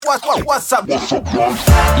What's up?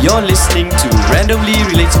 You're listening to Randomly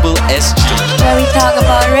Relatable SG. Where we talk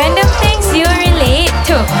about random things you relate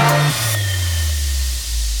to.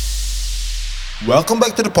 Welcome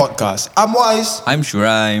back to the podcast. I'm Wise. I'm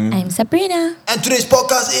Shuraim. I'm Sabrina. And today's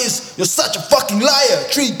podcast is You're Such a Fucking Liar.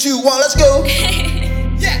 3, 2, 1, let's go.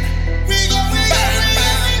 Yeah.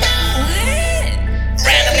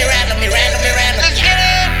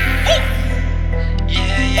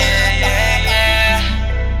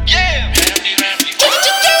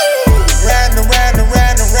 Randomly.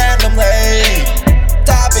 Randomly.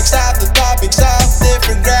 Topics of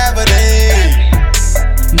different gravity.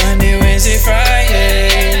 Monday, Wednesday,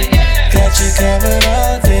 Friday. Got you covered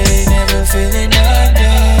all day. Never feeling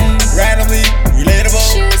nothing. Randomly relatable.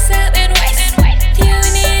 Shoes up and Wise.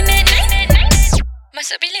 Tune in at night.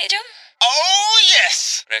 Masuk bilik jom. Oh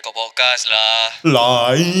yes. Rekod podcast lah.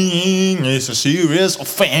 Lying is a serious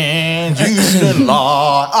offense. You shouldn't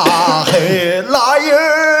lie. I hate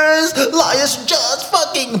liars. Liars just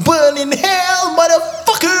fucking burn in hell,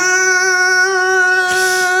 motherfuckers.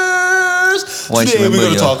 Why Today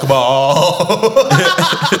we're gonna talk about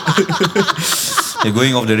You're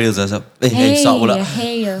going off the rails, Asap. Stop pula.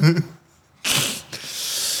 Hey.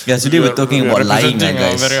 Yeah, today we're talking about lying,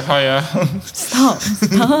 guys. very high. Stop.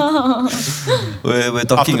 We're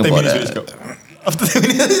talking After 10 about minutes, let's go. After 10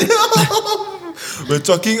 minutes. We're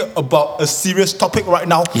talking about a serious topic right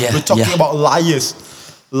now. Yeah, We're talking yeah. about liars.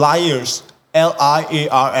 Liars.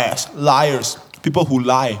 Liars. Liars. People who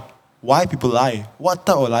lie. Why people lie? What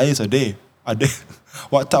type of liars are there?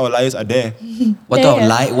 What type of liars are there? what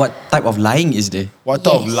type of lying is there? What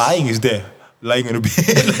type of Yes. lying is there? Lying on the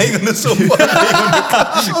bed, lying on the sofa, lying on the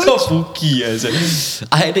couch. Kau spooky lah.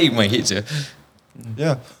 I had that in my head, sir.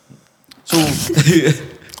 Yeah. So,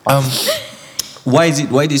 Why is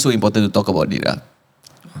it so important to talk about it?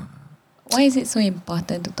 Why is it so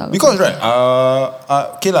important to talk because about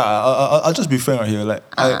right, okay lah, I'll just be frank right here. Like,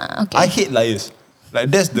 okay. I hate liars. Like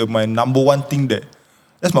that's my number one thing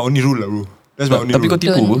that's my only rule lah, bro. That's my only Tapi rule. kau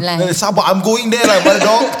tipu Don't apa? lie. Sabar, I'm going there lah, my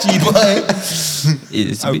dog. Cibai.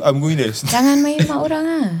 It's a bit- I'm going there. Jangan main mak orang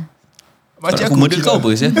ah. Macam Aku murder kau lah. apa,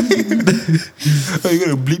 sir? You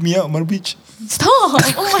gonna bleep me out, mother bitch. Stop.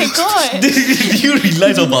 Oh my god. You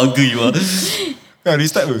realize how vulgar you are? Kan,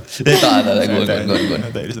 restart ke? Tak, go on.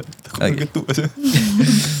 Tak, restart. Takut Okay. ketuk pasal.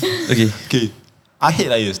 Okay. Okay. I hate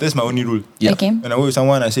liars. That's my only rule. Yeah. Okay. When I work with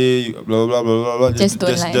someone, I say blah blah blah blah blah. Just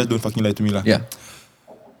don't lie. Just don't fucking lie to me lah. Yeah.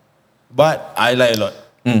 But I lie a lot.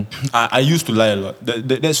 I used to lie a lot.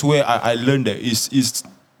 That's where I learned that it's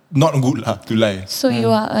not good lah to lie. So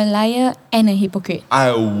you are a liar and a hypocrite.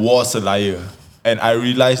 I was a liar, and I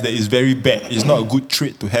realized that it's very bad. It's not a good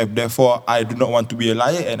trait to have. Therefore, I do not want to be a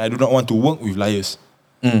liar, and I do not want to work with liars.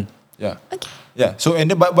 Yeah. Okay. Yeah. So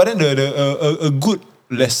and then, but then a good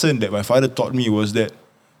lesson that my father taught me was that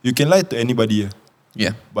you can lie to anybody,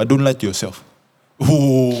 Yeah. but don't lie to yourself.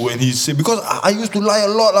 Oh, when he said, because I used to lie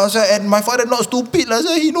a lot lah, sir, and my father not stupid lah,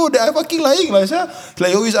 sir. He know that I fucking lying lah, sir.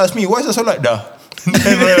 Like he always ask me, why is that so like dah?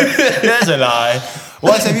 That's a lie.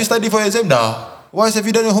 Why have you studied for your exam? Dah. Why have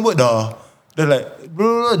you done your homework? Dah. Then like,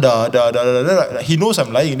 blah, dah. Like, he knows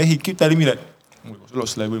I'm lying. Then he keep telling me that, oh my God, a lot of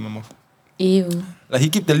saliva in my mouth. Ew. Like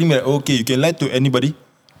he keep telling me that, okay, you can lie to anybody,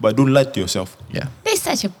 but don't lie to yourself. Yeah. That's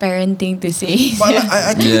such a parent thing to say. But like,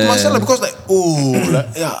 I keep it to Yeah. myself lah, because like,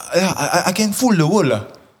 I can fool the world lah,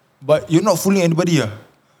 but you're not fooling anybody lah.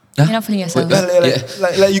 You're not fooling yourself.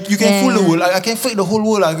 Like you can Yeah. fool the world. I can fake the whole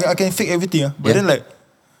world. I can fake everything. But Yeah. then like,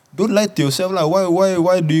 don't lie to yourself lah.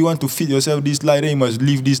 Why do you want to feed yourself this lie? Then you must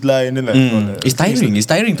leave this lie. And then like, It's tiring. It's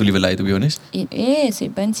tiring to live a lie, to be honest. It is.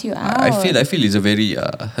 It burns you out. I feel it's a very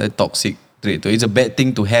toxic trait. So it's a bad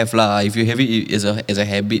thing to have lah. If you have it as a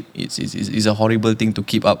habit, it's a horrible thing to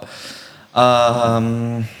keep up.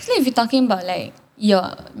 So if you're talking about like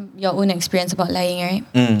your own experience about lying, right?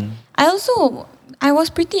 I was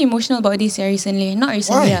pretty emotional about this recently. Not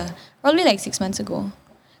recently, Why? probably like 6 months ago.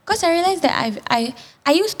 Because I realized that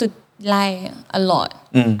I used to lie a lot.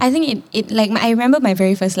 I think it like I remember my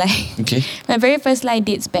very first lie. Okay. My very first lie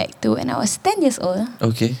dates back to when I was 10 years old.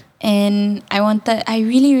 Okay. And I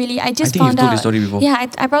just think found you've told out. this story before. Yeah,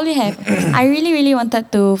 I probably have. I really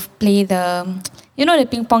wanted to play the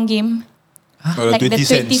ping pong game. the Like 20 the 20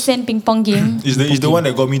 cents. cent ping pong game. Is the one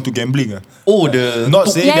that got me into gambling. Oh, the Not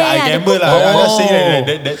saying Yeah, that yeah, I the gamble lah. I'm just saying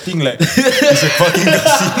that thing like it's a fucking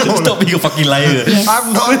casino. Stop being a fucking liar. Yes.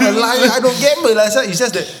 I'm not a liar. I don't gamble lah. It's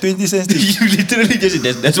just that 20 cents thing. You literally just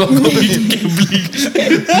that's what got me to gambling.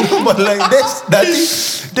 But like that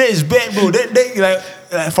is bad, bro. That like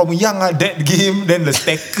from young that game, then the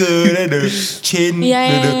stacker, then the chain,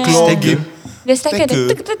 Yeah, the yeah, claw yeah. game. The stacker,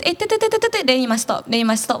 Stacker. completed, then you must stop. Then you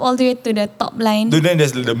must stop all the way to the top line. Then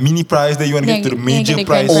there's the mini prize. Then you want to get to the major get the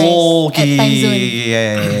grand prize. prize. Oh, At time zone.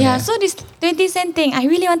 Yeah. So this 20 cent thing, I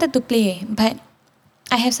really wanted to play, but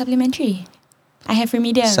I have supplementary. I have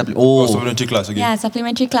remedial. Oh, supplementary class. Okay. Yeah,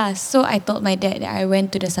 supplementary class. So I told my dad that I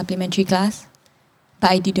went to the supplementary class, but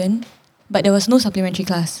I didn't. But there was no supplementary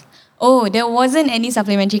class. Oh, there wasn't any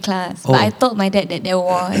supplementary class. But I told my dad that there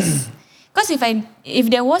was. Because if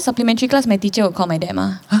there was supplementary class, my teacher would call my dad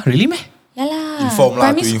mah. Huh, really meh? Yeah lah. Inform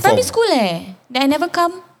lah, to inform. Primary school That I never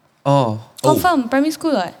come. Oh. Confirm, primary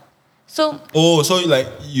school what? So So like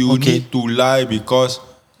you need to lie because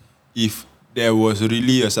if there was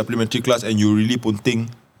really a supplementary class and you really punting,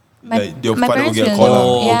 like your my father will parents get will called.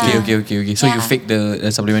 know. Lah. Yeah. Okay. So you Yeah. fake the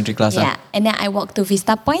supplementary class yeah, and then I walked to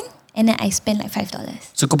Vista Point, and then I spent like $5.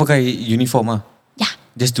 So kau pakai uniform Yeah.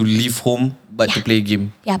 just to leave home but to Yeah. play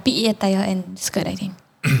game. Yeah, PE attire and skirt, I think.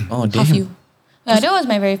 Oh damn. Half you. Yeah, that was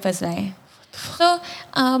my very first lie. So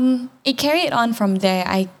it carried on from there.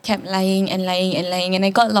 I kept lying, and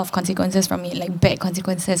I got a lot of consequences from it, like bad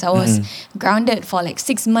consequences. I was grounded for like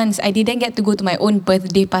 6 months. I didn't get to go to my own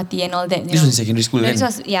birthday party and all that. This was in secondary school, No, kan? this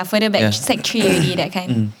was further back, Yeah. Sec 3 already, that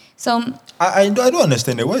kind. So I don't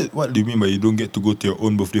understand that. What do you mean by you don't get to go to your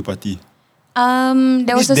own birthday party?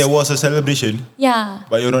 there was a celebration, yeah.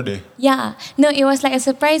 but you're not there. Yeah. No, it was like a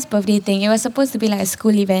surprise birthday thing. It was supposed to be like a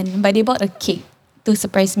school event, but they bought a cake to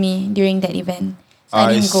surprise me during that event. So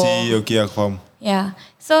I didn't go. see. Okay, I faham. Yeah.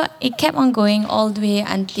 So it kept on going all the way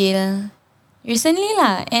until recently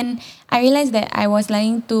lah. And I realized that I was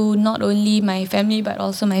lying to not only my family but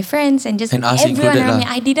also my friends and just And us everyone included around me.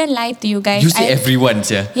 lah. I didn't lie to you guys. You say everyone,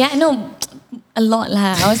 yeah. Yeah, no. A lot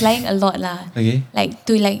lah. I was lying a lot lah. Okay. Like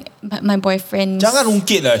to like my boyfriend. Jangan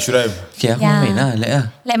ungkit lah, Shuraim. Okay, aku Yeah. main lah. Like lah.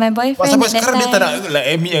 Like my boyfriend. Sampai at that sekarang dia tak time. nak like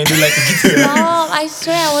admit yang dia like kita. No, I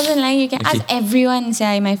swear I wasn't lying. You can ask everyone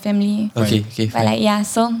in my family. Okay, But like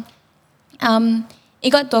so it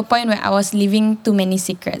got to a point where I was living too many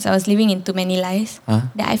secrets. I was living in too many lies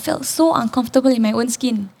that I felt so uncomfortable in my own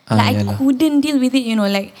skin. Like I couldn't deal with it,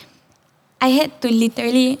 like I had to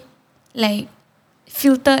literally like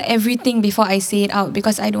filter everything before I say it out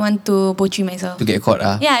because I don't want to butcher myself. To get caught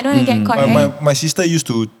Yeah, I don't want to get caught, right? My sister used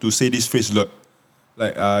to say this phrase a lot.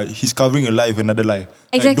 Like he's covering a lie with another lie.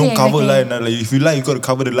 Exactly, like, don't cover exactly. lie another lie. If you lie, you got to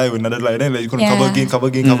cover the lie with another lie. Then like you got to Yeah. cover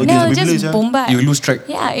again. Then it will just bomba. You lose track.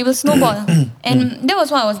 Yeah, it will snowball. And that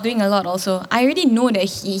was what I was doing a lot also. I already know that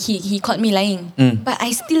he caught me lying. But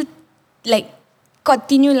I still like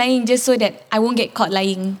continue lying just so that I won't get caught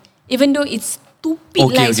lying. Even though it's stupid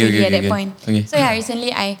lies really at that point. Okay. So yeah, recently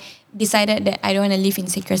I decided that I don't want to live in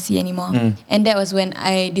secrecy anymore. And that was when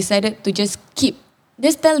I decided to just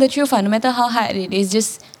tell the truth. No matter how hard it is,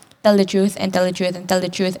 just tell the truth and tell the truth and tell the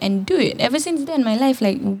truth and do it. Ever since then, my life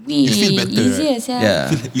like way feel better, easier. right? Yeah.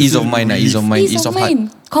 You Ease of feel mind, relief. ease of mind, ease of heart.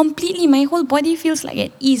 Completely, my whole body feels like at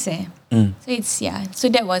ease. So it's So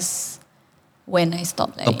that was when I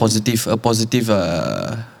stopped lying. A positive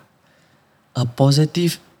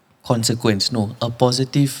consequence. No, a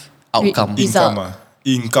positive outcome. Result.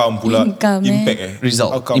 Income pula. Income, Impact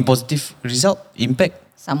Result. Outcome. In positive result, impact.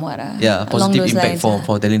 Somewhat. Yeah, along positive those impact lines,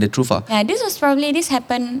 for telling the truth. Yeah, this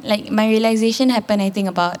happened, like my realization happened I think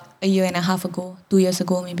about a year and a half ago, 2 years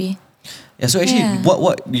ago maybe. Yeah, so actually Yeah.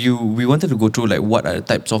 we wanted to go through like what are the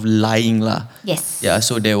types of lying lah. Yes. Yeah,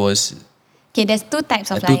 so there was Okay, there's two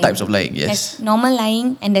types of two lying. types of lying, yes. There's normal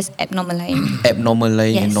lying and there's abnormal lying. Abnormal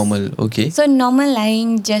lying and Yes. normal. Okay. So normal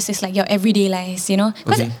lying just is like your everyday lies,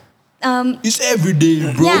 'Cause, Okay. It's every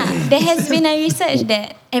day, bro. yeah, there has been a research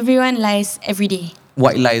that everyone lies every day.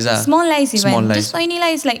 White lies ah. Small lies even. Small lies. Just tiny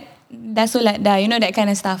lies like dah solat dah, that kind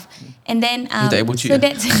of stuff. And then tak payah so bucik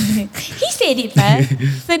that's he said it first.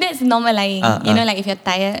 So that's normal lying. Like if you're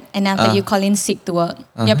tired and after you call in sick to work,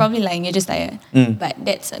 you're probably lying, you're just tired. But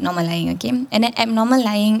that's normal lying, okay? And then abnormal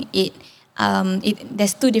lying,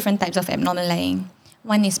 there's two different types of abnormal lying.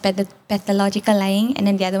 One is pathological lying and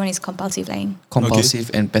then the other one is compulsive lying. Compulsive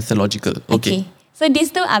and pathological. Okay. So these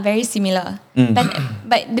two are very similar.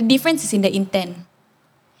 But the difference is in the intent.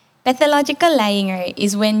 Pathological lying, right,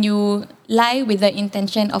 is when you lie with the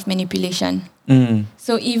intention of manipulation.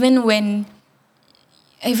 So even when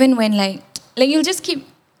like you'll just keep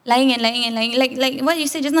lying and lying and lying, like what you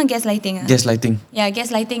said just now, gaslighting. Gaslighting. Yeah,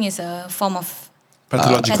 gaslighting is a form of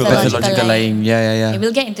Pathological. Pathological lying. Yeah. Okay,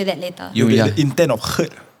 we'll get into that later. The intent of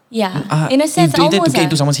hurt. Yeah, in a sense, to almost get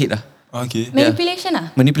into someone's head lah. Okay. manipulation.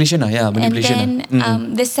 Manipulation lah, yeah, manipulation. And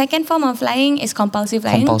then the second form of lying is compulsive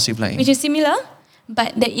lying. Compulsive lying. Which is similar,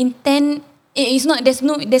 but the intent it's not.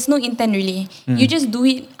 There's no intent really. You just do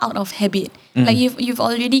it out of habit. Like you've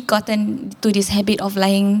already gotten to this habit of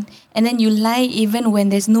lying, and then you lie even when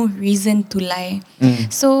there's no reason to lie.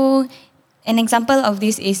 So, an example of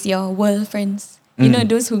this is your world friends. You know,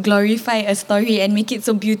 those who glorify a story and make it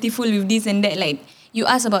so beautiful with this and that. Like, you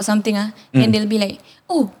ask about something, and they'll be like,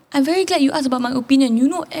 oh, I'm very glad you asked about my opinion. You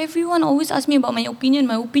know, everyone always asks me about my opinion.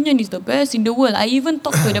 My opinion is the best in the world. I even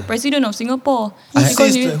talked to the president of Singapore.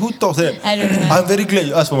 Who talks that? I don't know. I'm very glad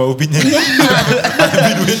you asked for my opinion.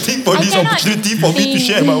 I've been waiting for this opportunity for me to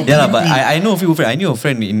share my opinion. Yeah, but I know a few friends. I knew a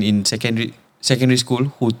friend in secondary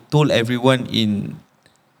school who told everyone in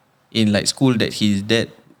like school that his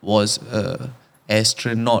dad was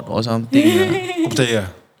astronaut or something. Kau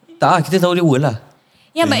percaya? Tak, kita tahu dia world lah.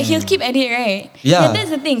 Yeah, but he'll keep at it, right? Yeah,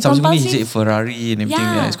 that's the thing. Subsequently, he said Ferrari and everything.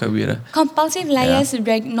 Yeah, it's quite weird. Compulsive liars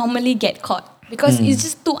normally get caught because it's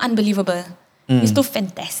just too unbelievable. It's too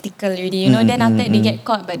fantastical already, you know. Then after that, they get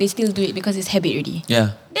caught, but they still do it because it's habit already.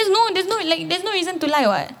 Yeah. There's no reason to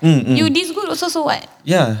lie. What? You this good also, so what?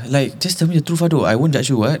 Yeah, like just tell me the truth, Ado. I won't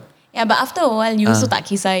judge you. What? Yeah, but after a while, you also tak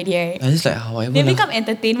kisah already, right? I just like whatever. They lah. become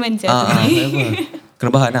entertainment. Whatever.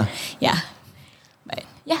 Kena bahan lah. Yeah. But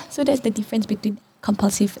yeah, so that's the difference between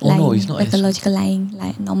compulsive Oh, lying, no, it's not pathological lying,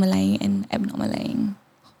 normal lying, and abnormal lying.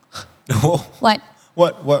 What?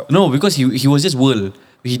 What? No, because he was just world.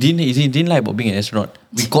 He didn't lie about being an astronaut.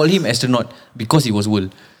 We call him astronaut because he was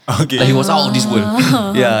world. Okay. Like he was out of this world.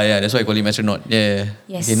 Yeah, that's why I call him astronaut. Yeah.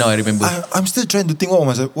 Yes. Okay, now I remember. I'm still trying to think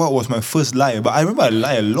what was my first lie, but I remember I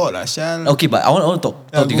lie a lot. Okay, but I want to talk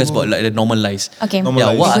to you guys about like the normal lies. Okay. Normal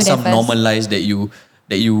Yeah, lies. what You are go there some first. normal lies that you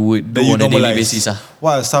would do on a daily basis?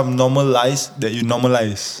 What are some normal lies that you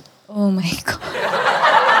normalize? Oh my god.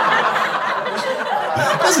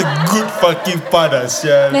 That's a good fucking pun,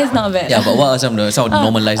 Asian. That's not bad. Yeah, but what are some of the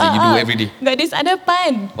normal lies that you do every day? Got this other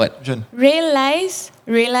pun. What? Which one? Real lies,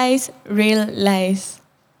 realize, real lies.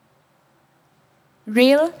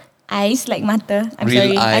 Real eyes like mata. I'm Real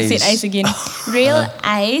sorry, I said eyes. eyes again. Real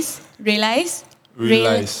eyes, realize, real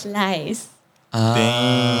Realize. lies.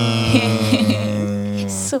 Damn.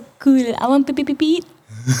 So cool. I want pee.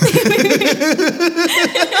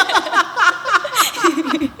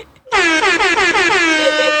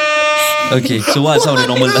 Okay, so what are some of the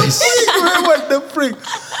normal lies? What the freak?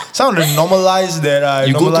 Some of the normal lies that I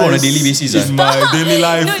You go through on a normalize daily basis, in my daily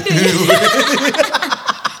life. No, dude.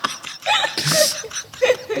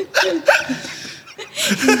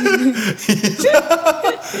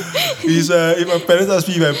 Is if my parents ask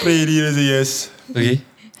me if I pray, they say yes. Okay.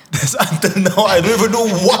 That's until now, I don't even know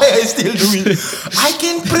why I still do it. I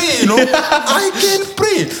can pray, you know. I can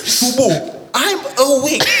pray. Subuh, I'm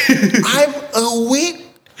awake.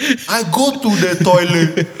 I go to the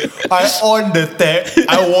toilet. I on the tap.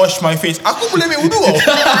 I wash my face. Aku boleh ambil wudu.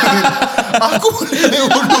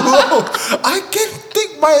 I can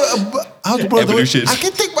take my Ablution. I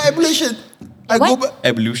can take my ablution. I What? go back.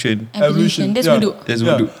 Ablution. Ablution. That's Yeah. wudu. That's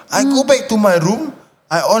wudu. I go back to my room.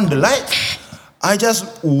 I on the light. I just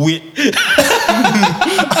wait.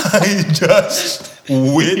 I just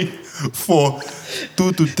wait for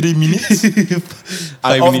 2 to 3 minutes.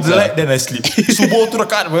 I 5 off minutes the lah. light, then I sleep. Subuh tu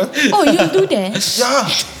dekat apa? Oh, you'll do that? Yeah,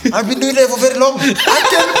 I've been doing that for very long. I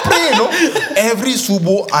can pray, no? Every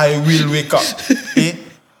subuh I will wake up. Okay?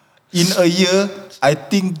 In a year, I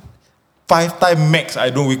think 5 times max I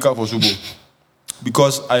don't wake up for subuh.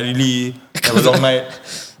 Because I really have a long night.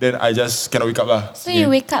 Then I just cannot wake up lah. So you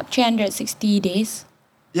wake up 360 days,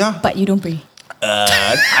 Yeah. but you don't pray.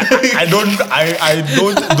 I don't pray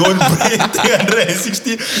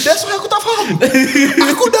 360. That's why aku tak faham.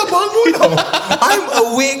 Aku dah bangun tau. I'm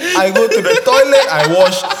awake. I go to the toilet. I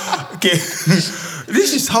wash. Okay.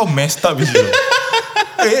 This is how messed up is it.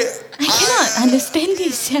 Okay. I cannot understand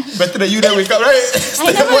this. Yeah. Better than you that wake up, right? I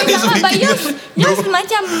never What wake is up, but waking yours up? No.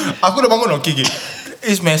 macam. Aku dah bangun. Okay.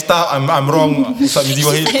 It's messed up. I'm wrong. Ustaz Mizi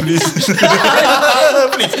Wahid, please.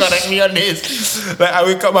 Please correct me on this. Like I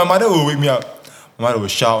wake up, my mother will wake me up. My mother will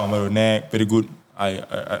shout, my mother will nag. Very good.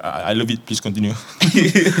 I love it. Please continue.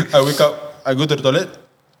 I wake up. I go to the toilet.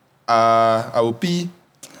 I will pee.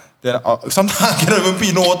 Then sometimes I cannot even pee.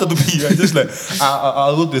 No water to pee. I just like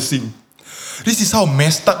I'll go to the sink. This is how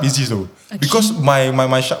messed up is this though. Okay. Because my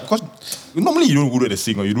shower. Because normally you don't do at the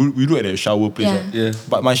sink or you do at the shower place. Yeah. Right? Yeah.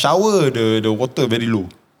 But my shower, the water very low.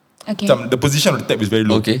 Okay. Macam the position of the tap is very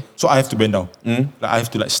low. Okay. So I have to bend down. Like I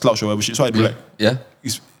have to like slouch or whatever shit. So I do like. Yeah.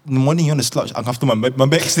 It's in the morning you want to slouch. Uncomfortable. My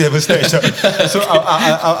back still haven't stretched. So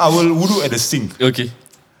I will wudu at the sink. Okay.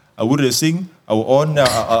 I wudu at the sink. I will on.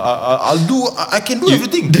 I can do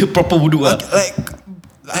everything. The proper wudu lah.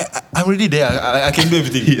 I'm already there. I can do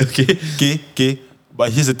everything. Okay. Okay. But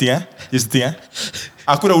here's the thing.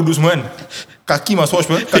 Aku dah wuduk semua kan. Kaki must wash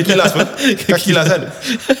pun. Kaki last pun. Kaki last kan.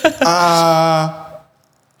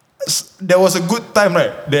 There was a good time, right,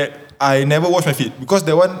 that I never wash my feet because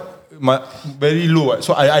that one very low. Right?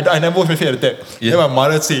 So I never wash my feet at the tap. Then my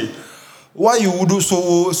mother say, why you wuduk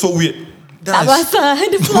so weird? Tak basah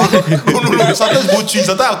the floor. No. Sometimes bocil.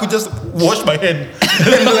 Sometimes aku just wash my hand.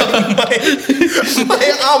 Then like my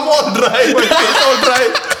arm all dry. My face all dry.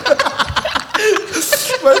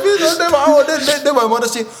 My face all dry. Then my mother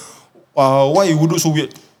say, why you wuduk so weird?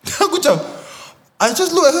 Aku macam, I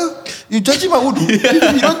just look at her. You judging my wudu? You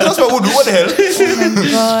don't trust my wudu? What the hell? Oh my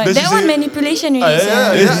god. That one manipulation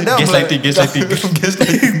already. Gaslighting.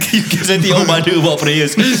 Gaslighting your mother about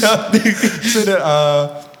prayers. So that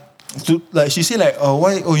like she say like,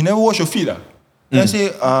 why? Oh, you never wash your feet ah? Then I say,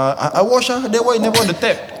 I wash ah. Then why you never on the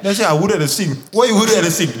tap? Then I say, I would at the sink. Why you would at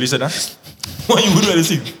the sink? Listen ah. Why you would at the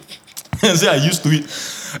sink? Then I say, I used to it.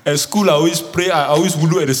 At school I always pray. I always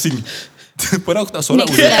wudu at the sink. Padahal aku tak solat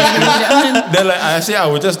wudu. Then like I say, I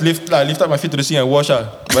would just lift up my feet to the sink and wash ah.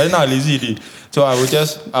 But then now I lazy already. So I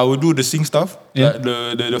would do the sink stuff. Like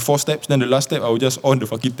the 4 steps. Then the last step I would just on the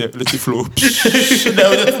fucking tap. Let it flow. Then I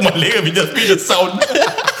would just put my leg and just make the sound.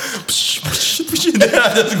 Then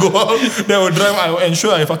I just go out. Then I will dry. I will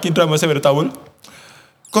ensure I fucking dry myself with a towel.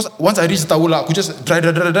 Because once I reach the towel, aku just dry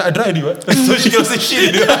already. Right? So she can say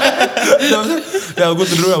shit. Then I'll go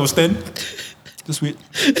to the room. I will stand. Just wait.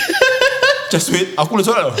 Aku boleh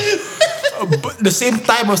solat. But the same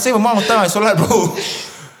amount of time I solat, bro.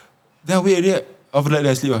 Then I wait already. After that,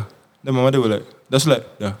 then I sleep. Then my mother will like, that's like,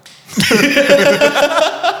 yeah.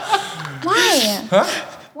 Why? Huh?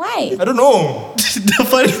 Why? I don't know. The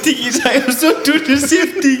funny thing is I also do the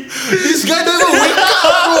same thing. This guy don't even wake up,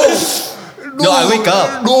 bro. No, I wake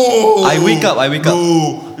up. No. I wake up.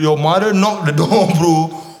 No. Your mother knocked the door, bro.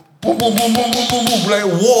 Boom, boom, boom, boom, boom, boom, boom. Like,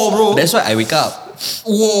 whoa, bro. That's why I wake up.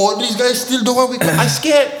 Whoa, this guy still don't want to wake up. I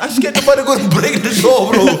scared the mother gonna break the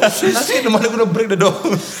door, bro. I scared the mother gonna break the door.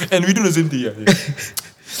 And we do the same thing,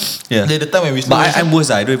 Yeah. The time when we sleep. But I'm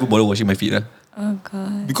worse. I don't even bother washing my feet. Oh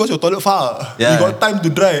god. Because your toilet far. Yeah. You got time to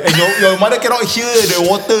dry. And your mother cannot hear the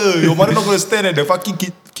water. Your mother not gonna stand at the fucking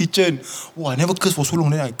kitchen. Wow, I never curse for so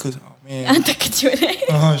long. Then I curse. Oh, man. Terkejut.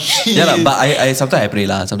 Oh, shit. Yeah lah, but I sometimes I pray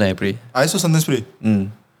lah. Sometimes I pray. I also sometimes pray.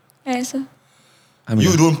 So.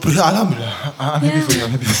 You don't pray. Alhamdulillah. I'm happy for you.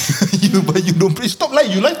 I'm happy for you. But you don't pray. Stop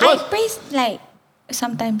lying. You lie to I us. pray like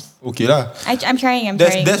sometimes. Okay lah. I'm trying.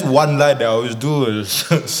 That's one lie that I always do.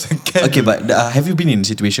 Second. Okay, but have you been in a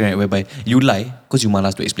situation right, whereby you lie because you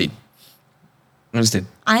malas to explain? Understand?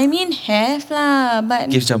 I mean have lah, but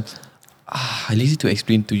Okay, macam I lazy to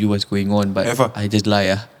explain to you what's going on, but Have I just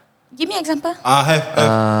lie give me example. Have.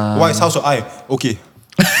 Why is house or I? Okay.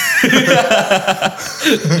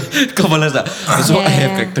 Kau malas tak? So I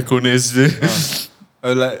have Yeah. character corners. The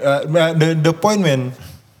point when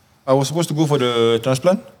I was supposed to go for the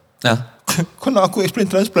transplant. Kau nak aku explain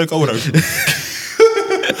transplant kau orang?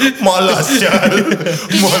 Malas sial.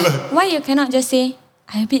 Malas. Why you cannot just say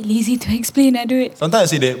I'm a bit lazy to explain? I do it. Sometimes I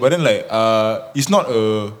say that, but then like it's not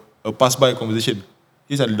a pass-by conversation.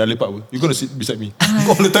 He's dah lepak apa. You gonna sit beside me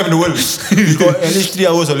all the time in the world. You got at least 3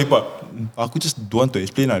 hours of lepak. Aku just don't want to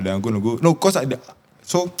explain lah. Then I'm gonna go. No, cause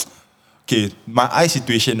so okay, my eye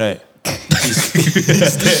situation right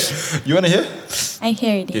is that. You wanna hear? I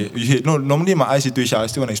hear it. Okay, you hear? No, normally my eye situation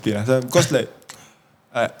I still wanna explain. Because like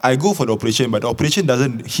I go for the operation, but the operation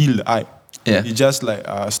doesn't heal the eye. Yeah. It just like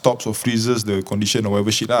stops or freezes the condition or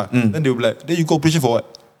whatever shit lah. Then they'll be like, then you go operation for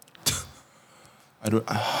what? I don't.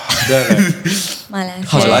 Then like, Malas.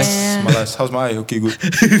 How's your eyes? malas. How's my eye? Okay, good.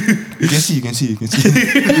 You can see.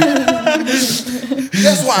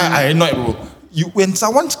 That's why I annoyed, bro. When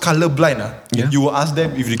someone's colorblind, you will ask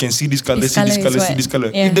them if they can see this color, This see this colour color, is see what? this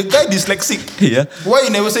color. Yeah. If the guy dyslexic, why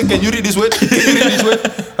you never say, can you read this word? Can you read this word?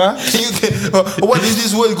 Huh? What is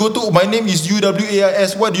this word go to? My name is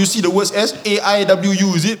UWAIS. What do you see the words S?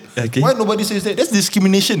 AIWU, is it? Okay. Why nobody says that? That's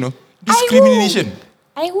discrimination, no? Discrimination.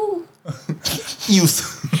 I woo. Youth.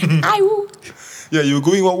 I woo. Yeah, you're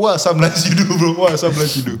going, what are some lines you do, bro? What are some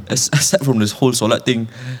lines you do? Aside from this whole solat thing,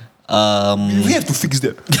 We have to fix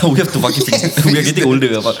that. we have to fucking fix it. We are getting older.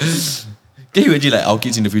 Can you imagine like our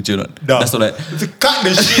kids in the future? Not? Nah. That's not like Cut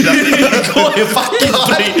the shit lah. go and fucking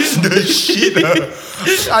play. The shit lah.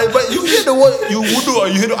 But you hear the word, you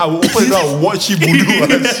wudu, you hear I will open it up, watch him wudu.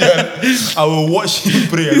 I will watch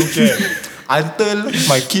him pray, I don't care. Until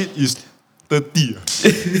my kid is 30.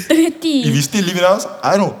 30. If he still living in the house,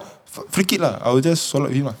 I don't know. Freak it lah. I will just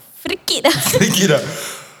solat with him lah. Freak it lah. Freak it lah.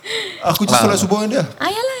 Aku just solat subuh dengan dia.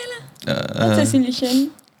 Yalah. That's a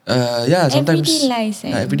solution. Yeah, sometimes Everyday lies,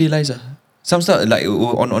 everyday lies. some stuff like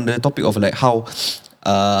on the topic of like how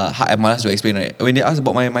I malas to explain, right? When they ask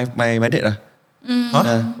about my dad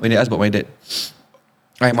when they ask about my dad,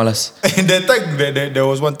 I malas. And that time, there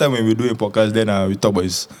was one time when we were doing a podcast, then we talk about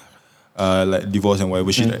his like divorce and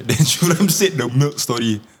whatever shit. Right? Then Shuram said the milk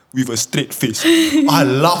story with a straight face. I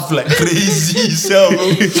laughed like crazy,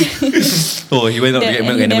 Oh, he went out to get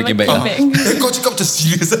milk and never came back. Kau cakap macam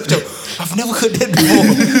serious macam, I've never heard that before.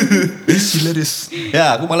 It's hilarious.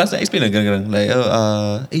 Yeah, aku malas nak explain lah kadang-kadang. Like,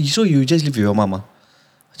 so you just live with your mama?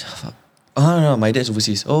 No, my dad's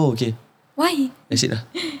overseas. Oh, okay. Why? That's it lah.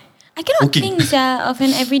 I cannot Cooking. think of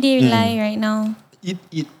an everyday lie right now.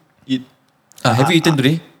 Eat. Have you eaten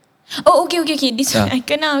today? Oh, okay. This one I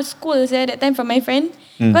kena school that time from my friend.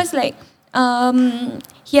 Because like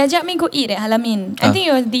he ajak me go eat at Al-Amin. I think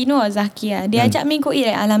it was Dino or Zaki. They ajak me go eat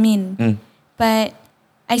at Al-Amin. But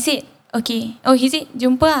I said okay. Oh, he said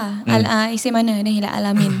jumpa I say mana? Then he like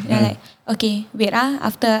Al-Amin. Then I like okay, wait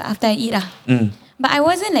after I eat But I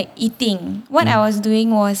wasn't like eating. What I was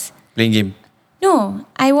doing was Playing game. no,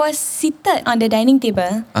 I was seated on the dining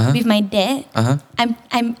table with my dad.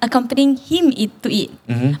 I'm accompanying him to eat.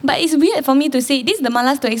 But it's weird for me to say, this is the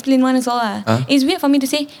malas to explain one as well. It's weird for me to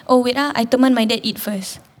say, oh wait I teman my dad eat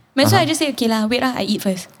first. So I just say, okay lah, wait I eat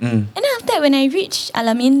first. And then after that, when I reached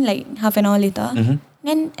Al-Amin, like half an hour later,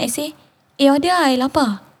 then I say, order I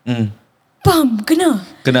lapar. Bam, kena.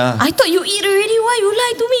 I thought you eat already, why you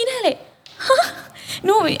lie to me? Then I like, huh?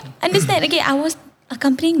 No, understand, okay, I was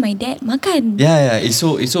accompanying my dad makan. Yeah, it's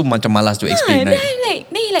so macam malas to explain, Then right?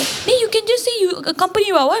 then you can just say you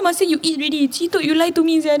accompany why must say you eat already? She thought you lie to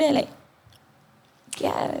me. Then like,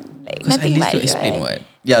 yeah, like Because I nothing need much, to explain right? what.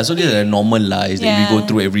 Yeah, so these are the normal lies that we go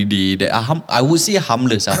through every day that are I would say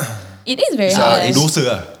harmless. It is very harmless. Dosa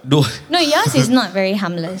lah. No, yours is not very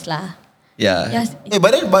harmless lah. Yeah. Yours,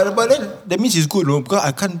 But then that means it's good, no? Because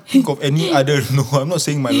I can't think of any other. No, I'm not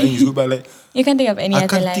saying my lying is good, but like you can't think of any I other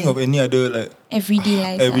can't lie. think of any other like Everyday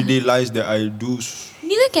lies. everyday lies that I do.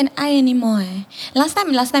 Neither can I anymore. Last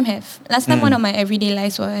time one of my everyday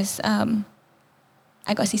lies was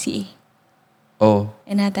I got CCA. Oh.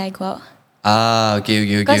 And after I go out.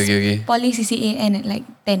 Okay. Poly CCA end at like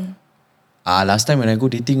 10. Last time when I go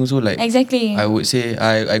dating also like Exactly. I would say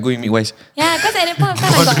I go and meet Wise. Yeah, because at that point of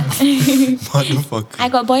time Motherfucker. I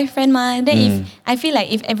got boyfriend ma. Then if I feel like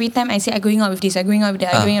if every time I say I'm going out with this, I'm going out with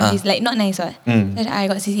that, I'm going out with this, like not nice what. Then I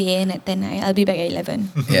got CCA and at 10 I'll be back at 11.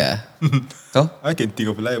 Yeah. So? I can think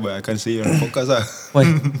of a lie, but I can't say it on the podcast lah. Why?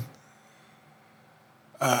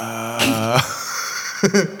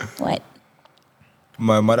 What?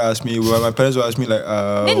 My mother asked me, my parents will ask me like,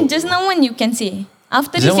 Then just now one you can say.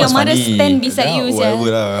 After That this your was mother funny. stand beside you. whatever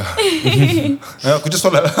Yeah. lah. Aku just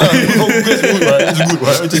solat lah. It's good, right? It's good,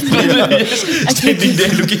 right? Just pray lah. Standing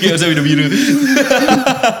there looking at yourself in the mirror.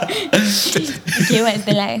 Okay, what's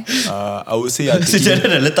the lie? I would say I'm taking,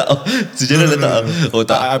 Sejarah dah letak. Oh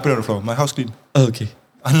tak. I pray on the floor. My house clean. Oh, okay.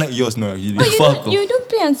 Unlike yours, no. Oh, you don't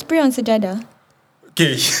spray on sejadah?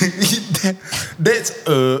 Okay, that's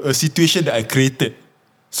a situation that I created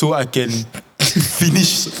so I can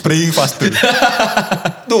finish praying faster.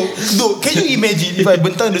 No, can you imagine if I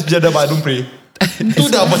bentang the sejadah but I don't pray? Itu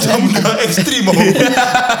dah macam dah extreme.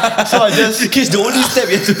 So I just Because the only step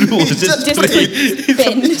you have to do was just pray.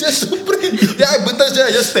 Stand. just pray. Yeah, I bentang sejadah,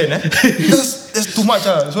 I just stand. That's too much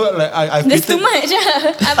lah. So like I That's created, too much lah.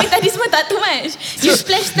 Habis tadi semua tak too much. You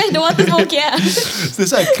splash the water semua okay lah. That's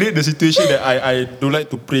why I create the situation that I don't like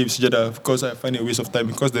to pray sejadah because I find it a waste of time.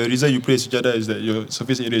 Because the reason you pray sejadah is that your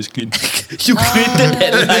surface area is clean. You created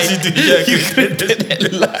that lie. Yeah, You created that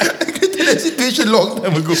lie. I created that situation long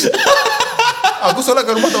time ago. Aku solat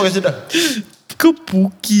kat rumah tak pakai sejadah. Kau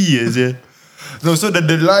puki aja. No, so the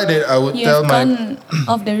lie that I would You tell have my gone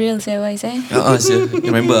off the rails wise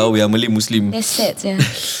Remember we are Malay Muslim. That's sad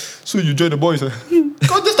so you join the boys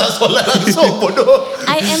Kau just tak solat langsung bodoh.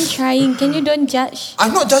 I am trying. Can you don't judge? I'm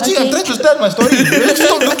not judging. I'm trying to tell my story.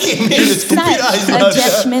 Stop looking at me with stupid eyes. Such a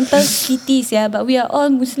judgmental kitties, but we are all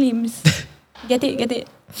Muslims. Get it?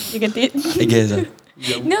 You get it? I guess.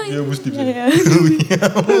 No, We are Muslims. yeah. We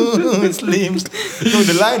are Muslims. No,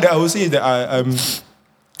 the lie that I would say is that I'm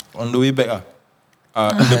on the way back.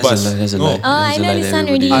 In the bus. That's a No. lie. Oh, I know this one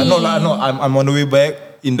already. I'm on the way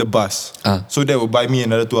back in the bus. So that will buy me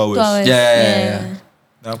another 2 hours. 2 hours. Yeah.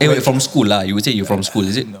 Now, Wait, from school lah. You would say you're from school,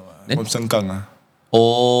 is it? No, Then? from Sengkang.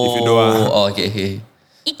 Oh. If you know, Oh, okay.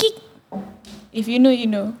 Ikik. If you know, you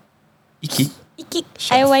know. Iki? Ikik.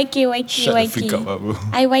 IYK. Shut the freak up, bro.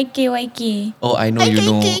 IYK. Oh, I know you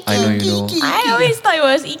know. I always thought it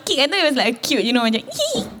was ikik. I thought it was like cute, macam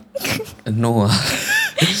ikik. No.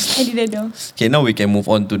 I didn't know. Okay, now we can move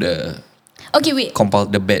on to the Okay, wait.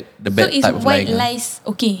 the bad So is type of white lying. lies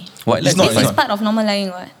okay? White lies It's not, is This is fine. part of normal lying,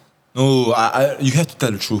 what? No, you have to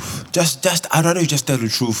tell the truth. Just I'd rather you just tell the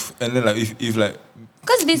truth. And then like if like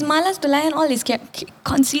Because this malas to lie and all is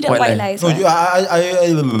considered White white lie. lies. no,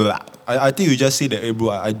 what? I think you just say that, hey bro,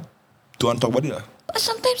 I don't want to talk about it lah. But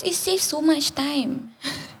sometimes it saves so much time.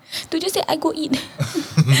 To just say I go eat.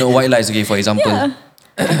 No, white lies, okay, for example. Yeah.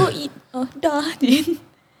 I go eat. Oh, dah.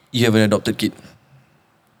 You have an adopted kid.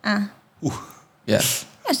 Yeah.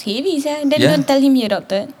 That's heavy, sir. Then Yeah. don't tell him he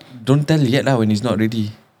adopted. Don't tell yet lah when he's not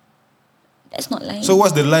ready. That's not lying. So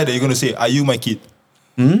what's the lie that you're gonna say? Are you my kid?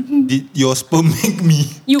 Did your sperm make me?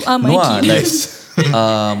 you are my No, kid. like,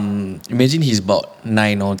 imagine he's about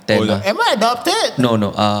 9 or 10. Oh, lah. am I adopted? No.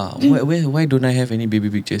 Why don't I have any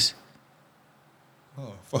baby pictures?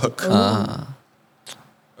 Oh, fuck.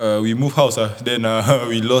 We move house then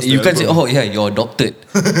we lost. You the can't say, album. oh yeah, you're adopted,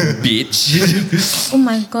 bitch. Oh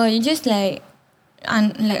my god, you just like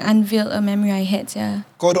unveil a memory I had, yeah.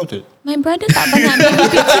 Kau adopted? My brother tak banyak baby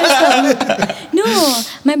pictures tau. No,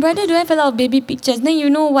 my brother don't have a lot of baby pictures. Then you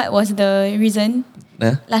know what was the reason?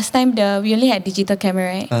 Huh? Last time we only had digital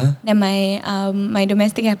camera, right? Then my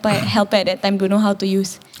domestic helper at that time don't know how to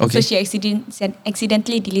use. Okay. So she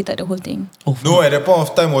accidentally deleted the whole thing. No, at that point of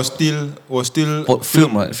time was still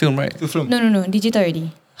Film, right? Film, right? still film. No, digital already.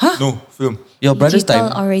 No, film. Your brother's digital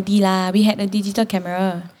time. already lah. We had a digital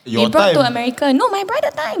camera. Your we brought to time. America. No, my brother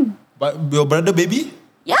time. But your brother baby?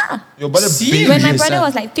 Yeah. Your brother Serious? baby? When my Yes, brother ah.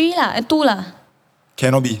 was like 2 lah.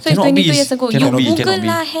 Cannot be. So it's Cannot be. 22 years ago. Cannot be, You cannot Google be.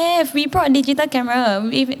 lah have. We brought digital camera.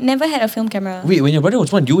 We've never had a film camera. Wait, when your brother was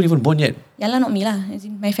born, you weren't even born yet. Yeah lah, not me lah. As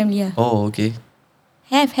in my family lah. Oh, okay.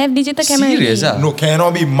 Have digital camera. Serious already. ah? No,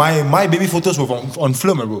 cannot be. My baby photos were on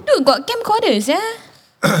film, bro. Dude, got camcorders, yeah.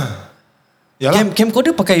 Yeah lah.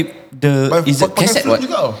 Camcorder pakai But is it pakai cassette film what?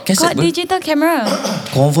 juga tau. Cassette Got ber? digital camera.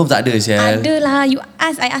 Confirm tak ada sial. Ada lah.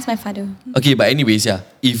 I asked my father. Okay, but anyways, yeah.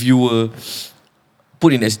 If you were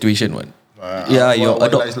put in that situation, what? Yeah, your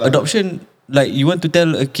white lies lah. adoption, like you want to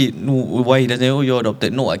tell a kid no, why he doesn't know you're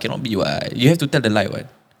adopted. No, I cannot be. What? You have to tell the lie. What?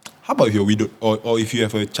 How about if you're widowed or if you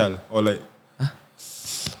have a child or like?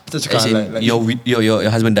 Such As in, like your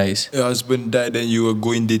husband dies. your husband died, then you were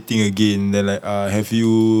going dating again. Then like, have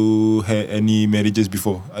you had any marriages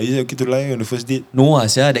before? Are you okay to lie on the first date? No,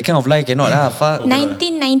 that kind of lie cannot lah. Fuck.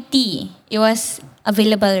 1990. It was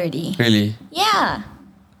available already. Really? Yeah.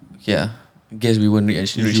 Yeah. Guess we weren't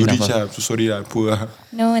rich You enough. rich ah. lah. So sorry lah, poor lah.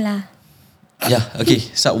 No lah. Yeah. Okay.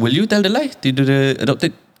 So will you tell the lie to the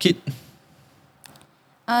adopted kid?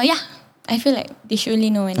 Yeah. I feel like they should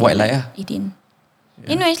only know when White they're lie, 18.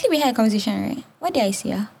 You know, actually we had a conversation, right? What did I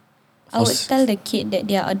say? I would First- tell the kid that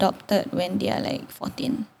they are adopted when they are like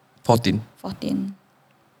 14. 14. 14.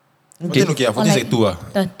 Okay, okay. Or 14 sec 2 lah.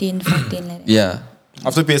 13, 14 like that. Yeah.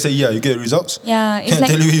 After PSLE, you get the results. Yeah, it's Can't like,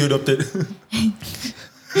 tell you adopted.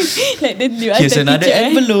 like the Here's another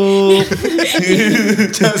envelope.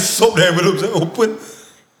 Just soap the envelopes, open.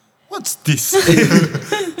 What's this?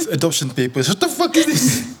 It's adoption papers. What the fuck is this?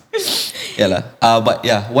 Yeah lah. But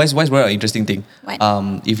yeah, wise brought out an interesting thing. What?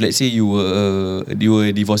 If let's say you were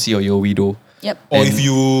a divorcee or you're a widow. Yep. Or And- if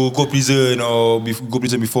you go prison or go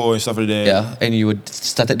prison before and stuff like that. Yeah, and you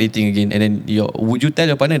started dating again, and then would you tell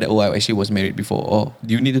your partner that I actually was married before, or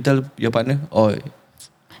do you need to tell your partner, or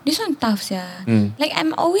This one tough, yeah. Like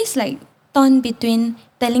I'm always like torn between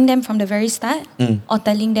telling them from the very start or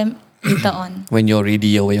telling them later on. when you're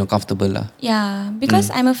ready or when you're comfortable lah? Yeah, because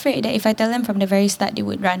I'm afraid that if I tell them from the very start, they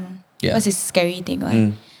would run. Yeah. Because it's a scary thing,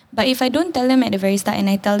 right? But if I don't tell them at the very start and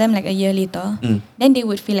I tell them like a year later, then they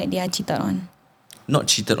would feel like they are cheated on. Not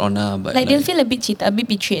cheated on but Like they'll feel a bit cheated, a bit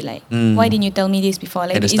betrayed. Like, why didn't you tell me this before?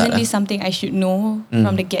 Like, At the start, isn't this something I should know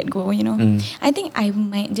from the get-go, you know? I think I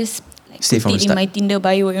might just like Say from put the it in start. my Tinder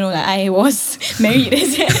bio, you know, like I was married.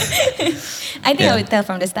 I think Yeah. I would tell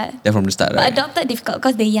from the start. yeah, from the start, But right? adopted difficult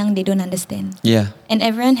because they're young, they don't understand. Yeah, And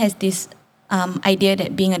everyone has this idea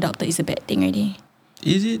that being adopted is a bad thing already.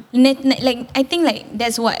 is it? Like I think like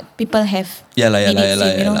that's what people have. Yeah lah, yeah made lah, it yeah lah,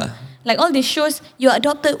 seem, you yeah know? lah. Like all these shows, you're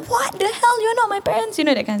adopted. What the hell? You're not my parents. You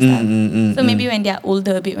know that kind of stuff. So maybe when they're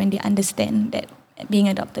older a bit, when they understand that being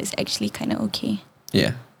adopted is actually kind of okay.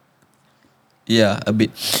 Yeah, yeah, a bit.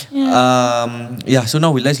 Yeah. So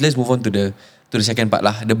now let's move on to the second part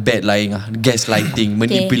lah, the bad lying gaslighting,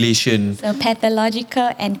 manipulation. So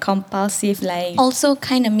pathological and compulsive lying also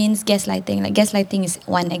kind of means gaslighting. Like gaslighting is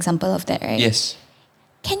one example of that, right? Yes.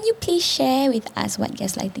 Can you please share with us what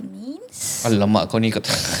gaslighting means? Alamak, kau ni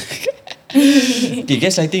kata. Okay,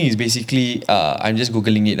 gaslighting is basically, I'm just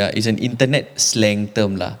googling it lah. It's an internet slang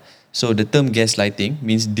term lah. So the term gaslighting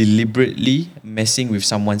means deliberately messing with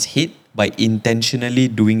someone's head by intentionally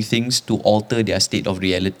doing things to alter their state of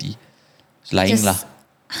reality. It's lying Just lah.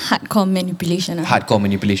 hardcore manipulation. Hardcore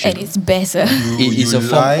manipulation. At its best. It is you a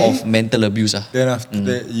form lie, of mental abuse. Then after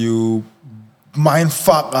that, you mind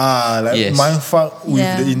fuck Yes. mind fuck with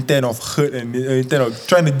Yeah. the intent of hurt and the intent of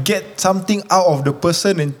trying to get something out of the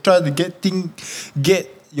person and try to get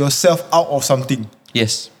yourself out of something.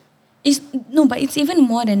 Yes. But it's even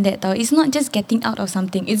more than that though. It's not just getting out of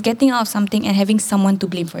something. It's getting out of something and having someone to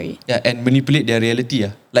blame for it. Yeah, and manipulate their reality.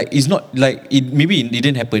 Like it's not like it. Maybe it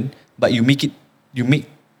didn't happen, but you make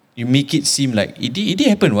it seem like it did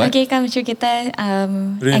happen. What? Okay, come show kita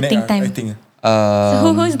acting time. Acting.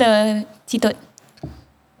 So who's the citot?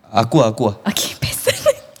 Aku. Okay, best.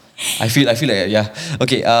 I feel like yeah.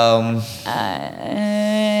 Okay.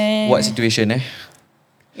 What situation?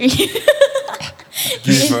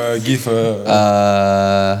 Give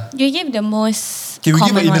a. You give the most. Okay, we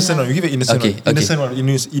give an common innocent one. lah. We give an innocent Okay, one. Innocent one.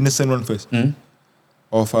 Innocent one first.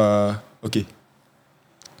 Of okay.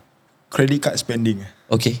 Credit card spending.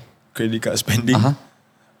 Okay. Credit card spending. Uh-huh.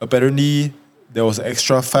 Apparently, there was an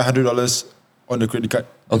extra $500 on the credit card.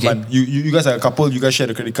 Okay. Month. You guys are a couple. You guys share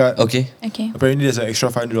the credit card. Okay. Okay. Apparently, there's an extra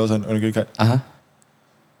 $500 on the credit card.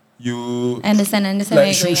 You Understand like where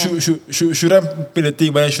you're going. should I pay the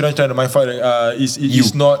thing, but then should I try to mind fight?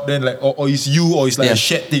 It's not then like or it's you or it's like Yeah. a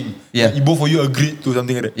shared thing. Yeah. Like, both of you agreed to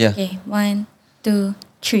something like that. Yeah. Okay, 1, 2,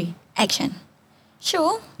 3, action.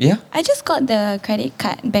 Sure. Yeah. I just got the credit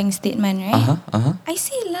card bank statement, right? I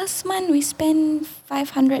see last month we spent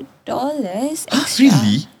 $500 extra.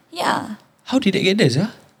 Really? Yeah. How did I get this?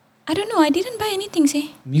 I don't know. I didn't buy anything,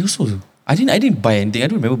 say. Me also. I didn't buy anything. I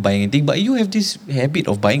don't remember buying anything. But you have this habit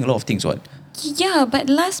of buying a lot of things. What? Yeah, but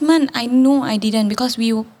last month I know I didn't because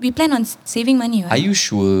we plan on saving money, right? Are you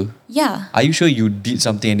sure? Yeah. Are you sure you did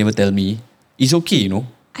something and never tell me? It's okay, you know.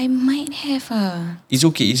 I might have It's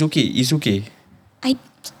okay.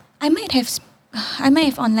 I might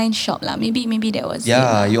have online shop lah. Maybe that was it Yeah,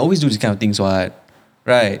 lah. you always do this kind of things, what?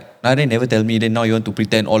 Right? Now they never tell me. Then now you want to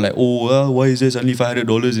pretend all like, why is there suddenly $500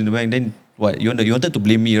 in the bank? Then what? You wanted to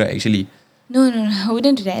blame me, right? Actually. No, I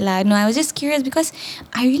wouldn't do that lah. No, I was just curious because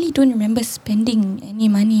I really don't remember spending any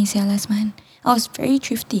money last month. I was very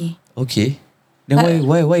thrifty. Okay. Then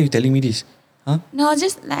why are you telling me this? Huh? No, I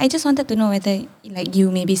just wanted to know whether like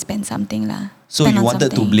you maybe spent something lah. So Spend you on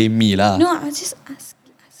wanted to something. blame me lah? No, I was just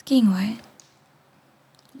asking what.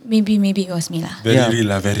 Maybe it was me lah. Very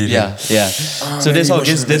real. Yeah. So that's how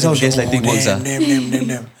gaslighting works.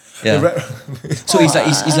 Damn. Yeah. So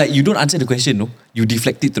it's like you don't answer the question, no? You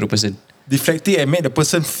deflect it to the person. Deflect it and make the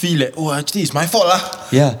person feel like, actually it's my fault lah.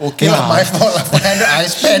 Yeah. Okay lah, my fault lah. I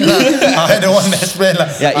spend lah. I the one that spend lah.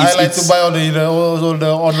 Yeah, I like it's- to buy all the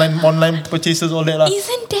online purchases, all that lah.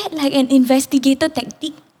 Isn't that like an investigator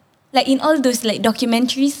tactic? Like in all those like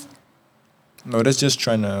documentaries, No, that's just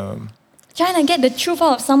trying to. trying to get the truth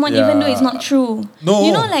out of someone even though it's not true. No,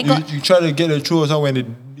 You know like you try to get the truth out of someone when they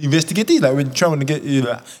investigate it. Like when you try to get,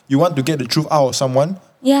 you want to get the truth out of someone.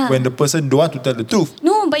 Yeah. When the person don't want to tell the truth.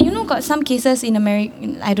 No, but you know, got some cases in America.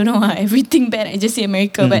 I don't know, everything bad. I just say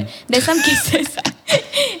America, but there's some cases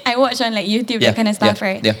I watch on like YouTube, that kind of stuff,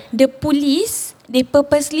 right? Yeah. The police, they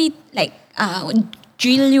purposely like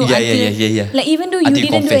drill you Yeah, until yeah. like even though you Until you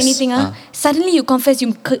didn't do confess. anything, suddenly you confess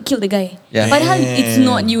you killed the guy. Yeah. Padahal it's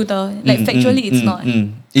not you though. Like factually, it's not.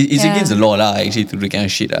 It's Yeah. against the law lah. Actually, to do that kind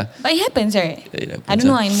of shit lah. But it happens, right? It happens, I don't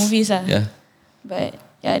know in movies, Yeah. But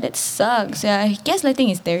yeah, that sucks. Yeah, gaslighting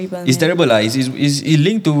is terrible. It's man. terrible lah. It's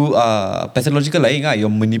linked to pathological lying lah. You're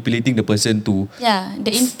manipulating the person to. Yeah, the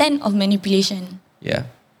intent of manipulation. Yeah.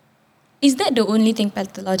 Is that the only thing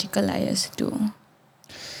pathological liars do?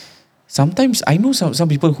 Sometimes I know some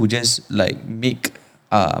people who just like make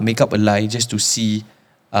up a lie just to see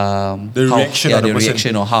The how, reaction of the the person.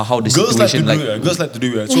 reaction or how the Girls like to situation do it. Girls like to do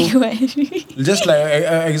it. So Like what? just like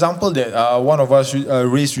an example that one of us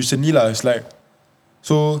raised recently lah. It's like,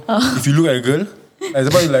 so if you look at a girl,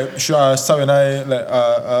 example like Sab and I like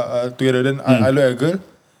together, then I look at a girl,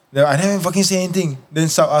 then I never fucking say anything.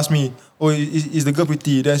 Then Sab asked me, is the girl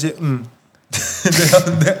pretty? Then I said, then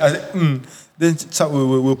I said, Then Sab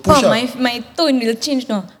will push Oh, up. my tone will change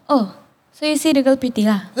no. Oh, so you say the girl pretty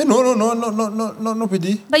lah. No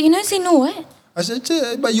pretty. But you never say no, what? I said,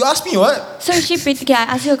 but you asked me what? So is she pretty? Okay,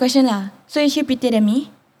 I ask you a question lah. So is she prettier than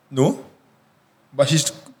me? No. But she's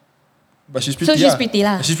pretty. So she's pretty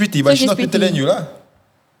lah. She's pretty, So but she's she's not prettier pretty. than you lah.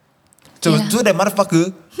 So Yeah. so that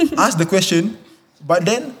motherfucker asked the question, but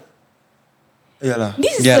then,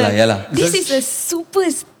 This is Yeah lah. This is a super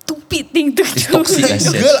stupid thing to do. toxic, I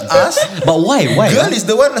said. Girl ask. But why? Why? Girl is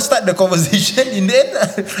the one that start the conversation. In the end,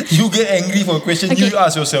 you get angry for a question. Okay. You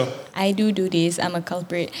ask yourself. I do this. I'm a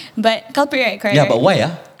culprit. But culprit, right? Correct. Yeah, but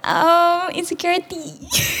right? why? Insecurity.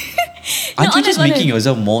 Aren't you just honest. making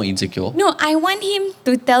yourself more insecure? No, I want him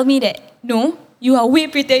to tell me that, no, you are way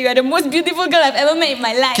prettier. You are the most beautiful girl I've ever met in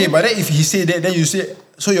my life. Okay, but then if he say that, then you say,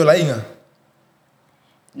 so you're lying.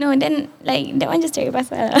 No, then like that one just cari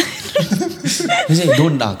pasal lah. He said,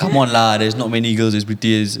 don't lah, come on lah. There's not many girls as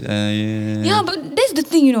pretty as. Yeah, but that's the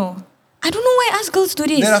thing, you know. I don't know why us girls do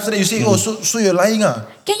this. Then after that you say, oh, so you're lying.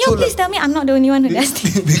 Can you so please tell me I'm not the only one who does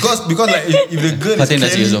this? because like if the girl Fatin is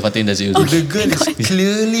does it clearly, also. Fatin does it also. if the girl is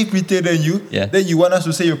clearly prettier than you, Yeah. then you want us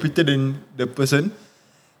to say you're prettier than the person.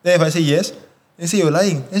 Then if I say yes, they say you're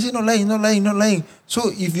lying. I say not lying. So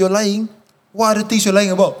if you're lying, what are the things you're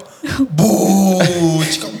lying about? Boo!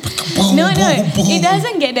 No, it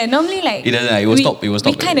doesn't get that. Normally, like It doesn't. It will stop.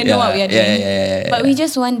 We kind of know what we are doing. Yeah. But we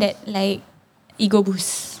just want that like ego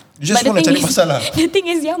boost. You just But want to the cari thing is- pasal lah. The thing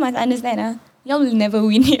is, y'all must understand, y'all will never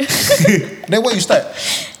win here. Then why you start?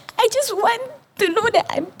 I just want to know that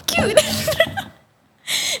I'm cute.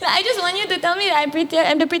 Like, I just want you to tell me that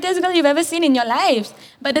I'm the prettiest girl you've ever seen in your lives.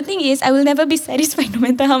 But the thing is, I will never be satisfied no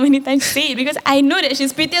matter how many times you say it, because I know that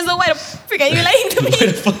she's prettier, so why the frick are you lying to me?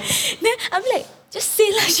 Then I'm like, just say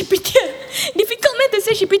lah, she prettier. Difficult man to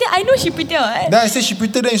say she prettier. I know she prettier. Right? Then I say she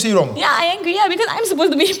prettier, then you say wrong. Yeah, I agree. Yeah, because I'm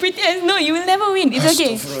supposed to be prettier. No, you will never win. It's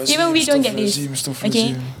okay. Even we don't get this.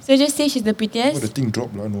 Okay, so just say she's the prettiest, The thing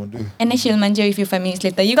drop lah, no wonder. and then she'll manja with you 5 minutes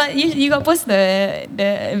later. You got post the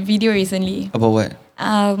video recently. About what?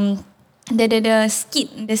 The skit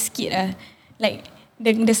like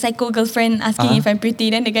the psycho girlfriend asking if I'm pretty,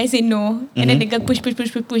 then the guy say no, and then the girl push,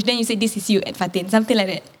 then you say this is you at Fatin, something like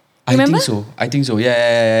that. Remember? I think so.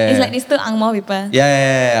 Yeah. It's like they still angmoh people.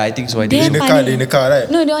 Yeah. I think so. Damn They in the car, right?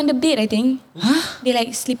 No, they're on the bed, I think. They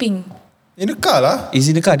like sleeping. In the car lah. It's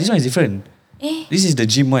in the car. This one is different. This is the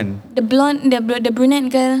gym one. The blonde, the brunette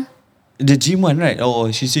girl. The gym one, right? Oh,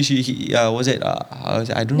 she said was it?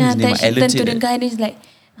 I don't know his name. Then she Alan turned said to the that. guy and he's like,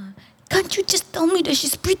 can't you just tell me that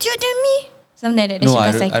she's prettier than me? Something like that. Then No, she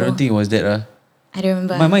I got psycho. don't think it was that. I don't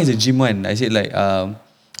remember. My mind is a gym one. I said like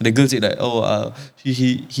the girl said like,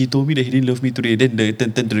 he told me that he didn't love me today. Then they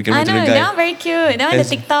turned to the camera I to know, the guy. that one very cute. That one the Yes.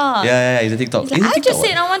 TikTok. Yeah, it's a TikTok. He's like, I just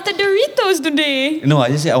said I wanted Doritos today. No, I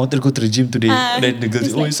just said I wanted to go to the gym today. Then the girl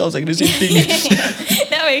he's said, oh, like- it sounds like the same thing.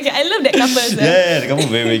 That very cute. I love that couple. So. Yeah, the couple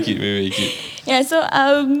very cute, very cute. Yeah, so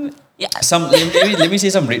yeah. Let me say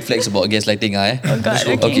some red flags about gaslighting. Oh God,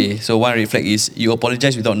 okay. So one red flag is you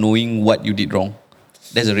apologize without knowing what you did wrong.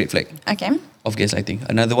 That's a red flag Okay. of gaslighting.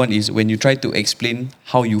 Another one is when you try to explain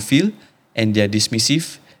how you feel and they're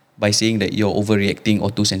dismissive by saying that you're overreacting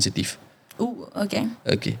or too sensitive. Ooh, okay.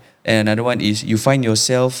 Okay. And another one is you find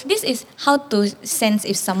yourself. This is how to sense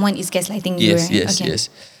if someone is gaslighting you. Yes, Right? yes, Okay. yes.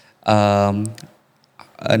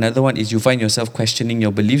 Another one is you find yourself questioning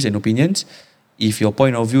your beliefs and opinions. If your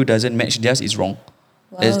point of view doesn't match theirs, it's wrong.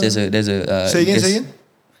 Wow. There's a. Say again.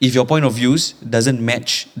 If your point of views doesn't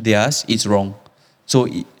match theirs, it's wrong. So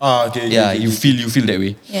Okay. you feel that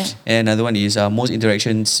way. Yeah. And another one is most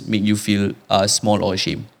interactions make you feel small or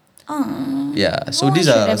ashamed. Yeah. So No one these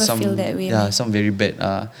should are ever some feel that way, yeah man. some very bad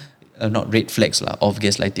not red flags lah of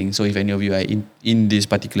gaslighting. So if any of you are in this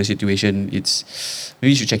particular situation, it's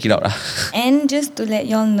maybe you should check it out lah. And just to let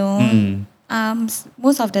y'all know, Mm.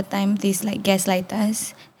 most of the time these like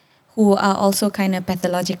gaslighters who are also kind of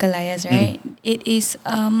pathological liars, right? It is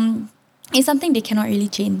it's something they cannot really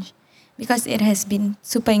change because it has been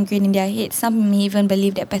super ingrained in their head. Some may even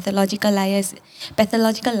believe that pathological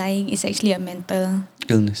lying is actually a mental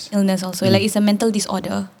illness also. Like it's a mental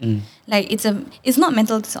disorder. Like it's not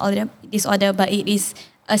mental disorder, but it is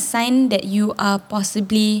a sign that you are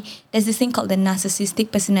possibly, there's this thing called the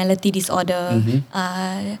narcissistic personality disorder,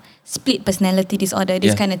 split personality disorder,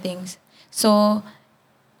 these Yeah. kind of things. So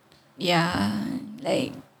yeah,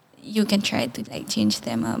 like you can try to like change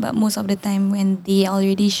them out, but most of the time when they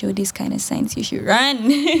already show this kind of signs, you should run.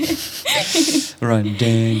 Run,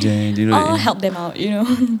 dun. You know Or that? help them out, you know.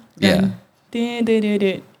 Yeah. Run.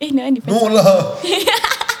 No, different. No lah.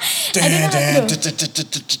 I don't know how to do.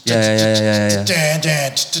 Yeah.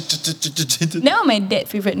 Now my dad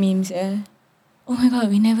favorite memes, yeah. Oh my god,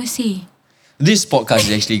 we never say. This podcast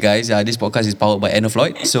is actually, guys, this podcast is powered by Anna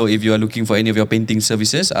Floyd. So if you are looking for any of your painting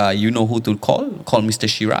services, you know who to call. Call Mr.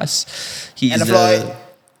 Shiraz. He's Anna Floyd.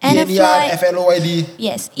 ENERFLOYD.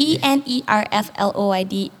 Yes,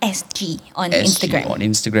 ENERFLOYDSG on SG Instagram. on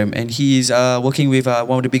Instagram, and he is working with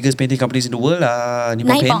one of the biggest painting companies in the world,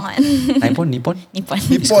 Nippon Paint. Nippon. Nippon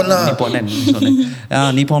lah. Nippon kan.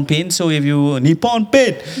 Nippon Paint. So if you Nippon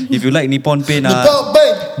Paint, if you like Nippon Paint,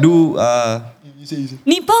 do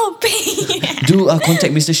Nippon Paint. do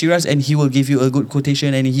contact Mr. Shiraz, and he will give you a good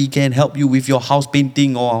quotation, and he can help you with your house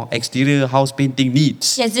painting or exterior house painting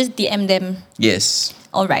needs. Yes, just DM them. Yes.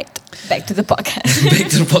 All right, back to the podcast.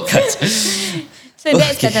 Back to the podcast. So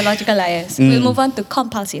that's pathological liars. We'll move on to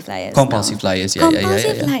compulsive liars. Compulsive now. liars, yeah.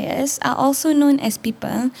 Compulsive liars are also known as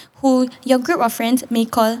people who your group of friends may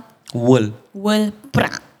call World.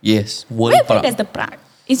 prak. Yes, Where world. does the prak?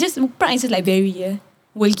 It's just prak is just like very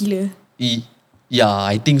world gila. Yeah,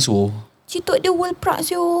 I think so. Citok dia world prak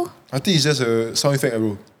sio. I think it's just a sound effect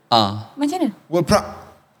bro. Macam mana? World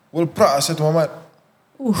Prak Satu Muhammad.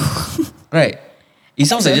 Right. It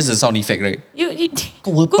sounds like just a sound effect, right? You World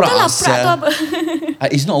Google prak lah prak tu apa.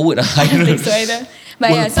 It's not a word. I I don't don't think know. so either. But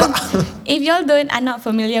yeah, so if y'all are not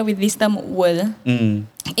familiar with this term world,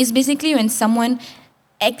 it's basically when someone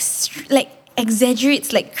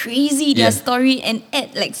exaggerates like crazy their Yeah. story and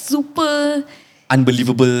add like super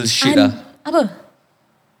Unbelievable shit apa?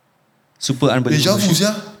 Super Deja unbelievable vu shit.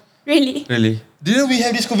 sia. Really? Really? Didn't we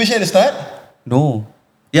have this conversation at the start? No.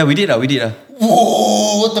 Yeah, we did.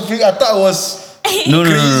 Whoa, what the freak? I thought it was No.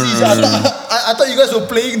 crazy. I thought you guys were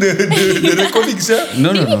playing the recordings.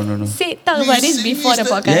 No. Talk about this You before the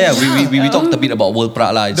serious? podcast. Yeah, we talked a bit about World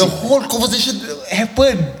Prak lah. The whole conversation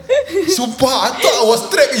happened. Sumpah, I thought I was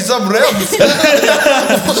trapped in some realms.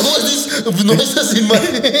 What was this noises in my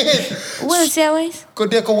head? World wise. Kau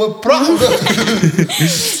dia kau were proud.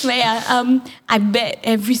 But yeah, I bet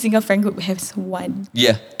every single friend group has one.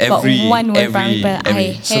 Yeah, But one World Prak people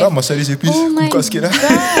I have. Seram masa this episode. Oh my Buka sikit lah.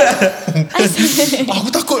 god. Aku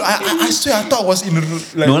takut. I swear I thought I was in a,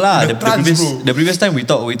 like, No lah, in a trance, bro. the previous time we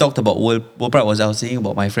talked about World Prak was I was saying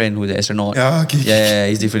about my friend who's an astronaut. Yeah, okay.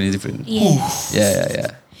 Yeah, it's different. Yes.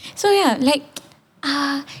 Yeah. So yeah, like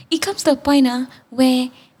it comes to a point where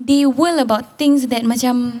they worry about things that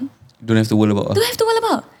macam Don't have to worry about. don't have to worry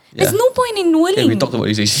about. Yeah. There's no point in worrying. Yeah, we talked about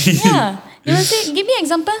this actually. Yeah. You will say, give me an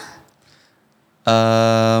example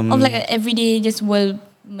of like an everyday just world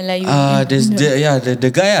Melayu. there's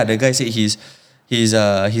the guy said his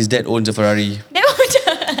dad owns a Ferrari. That was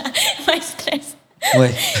my stress. Why?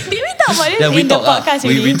 Did we talk about this Yeah, we in talk, the podcast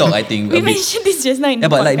we already? talk, I think, We a bit. mentioned this just now in Yeah, the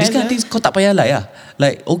but podcast. like this kind of things kau tak payah lie lah.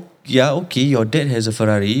 Like okay, your dad has a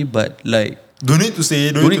Ferrari, but like Don't need to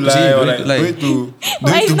say, don't Don't need need to to say, lie, or don't like, need to lie. don't need to,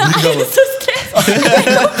 Why is not bring I'm out. so stressed?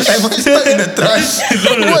 I might stuck in a trance.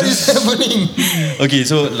 What is happening? okay,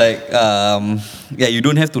 so like you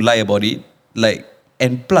don't have to lie about it. Like,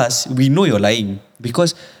 and plus we know you're lying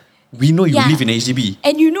because we know you Yeah. live in HDB.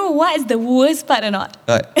 And you know what is the worst part or not?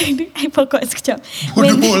 What? I forgot sekejap.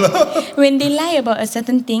 Bodoh lah. When they lie about a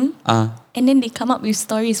certain thing, Ah. and then they come up with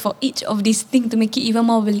stories for each of these things to make it even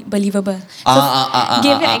more believable. So,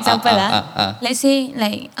 give you an example lah. Let's say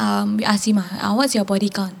like we ask him what's your body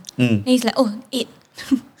count? And he's like 8.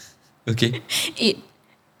 Okay. 8.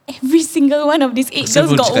 Every single one of these 8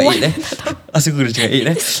 girls got one. Asal kau dah cakap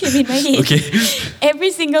 8 Just came in my head. Okay.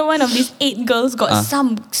 Every single one of these 8 girls got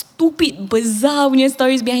some stupid, bizarre punya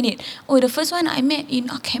stories behind it. Oh, the first one I met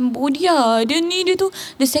in Cambodia. Dia tu.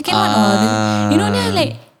 The second one, you know, they're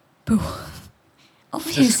like, bro,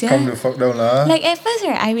 obvious, Just calm the fuck down lah. Like at first,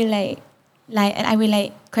 right, I will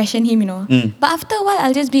like question him, you know. But after a while,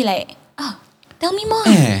 I'll just be like, tell me more.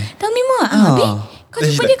 Tell me more. Habis, kau Then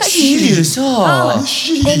jumpa she's dia kat sini. Serious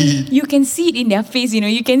And you can see it in their face, you know.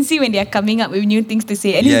 You can see when they are coming up with new things to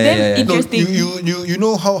say. And it's Yeah, damn yeah, yeah. No, interesting. you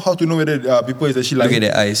know how to know whether people is actually Look lying? at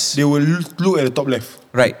their eyes. They will look at the top left.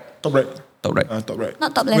 Right. Top right. Top right. Top right.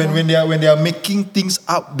 Not top left. When they are making things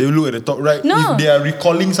up, they will look at the top right. No. If they are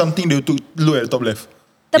recalling something, they will look at the top left.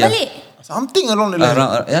 Terbalik. Something along the line.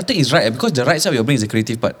 I think it's right because the right side of your brain is the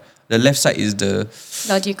creative part. The left side is the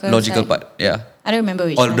Logical side. part. Yeah. I don't remember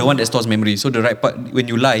which Or one. the one that stores memory. So the right part, when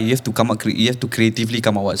you lie, you have to you have to creatively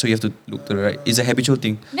come out. So you have to look to the right. It's a habitual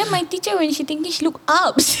thing. Then my teacher, when she thinking, she look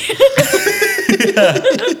up.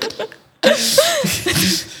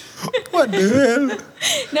 What the hell?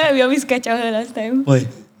 No, we always catch her last time. Why?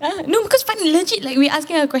 No, because funny, legit, like we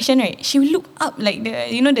asking her a question, right? She will look up like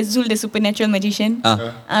the Zul, the supernatural magician.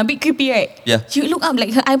 A bit creepy, right? Yeah. She would look up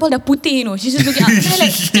like her eyeball dah putih, you know. She's just looking up. So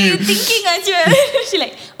like, you thinking aja. She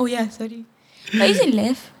like, oh yeah, sorry. But is it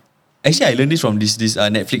left? Actually, I learned this from this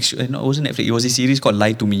Netflix show. No, it wasn't Netflix. It was a series called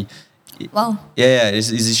Lie to Me. Wow. Yeah.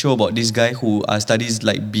 It's a show about this guy who studies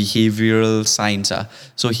like behavioral science.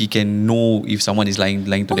 So he can know if someone is lying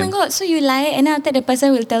to Oh them. my god, so you lie and then after the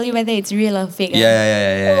person will tell you whether it's real or fake.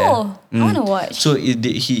 Yeah. Oh, I want to watch. So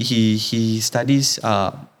he studies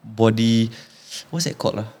body. What's that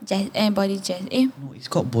called? Body jazz. No, it's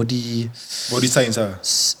called body. Body science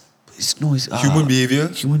It's Human behaviour?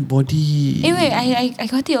 Human body. Wait, I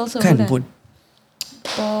got it also. Kan Hold on.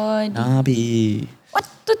 Body. Nabi. What?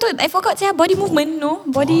 I forgot. Say body movement. No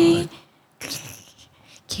body.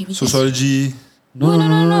 Okay, we just- Sociology.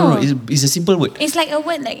 No. It's a simple word. It's like a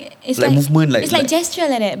word like it's Like movement, like- it's like like- gesture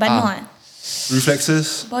like that, but not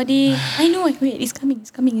Reflexes. body. I know. Wait, it's coming.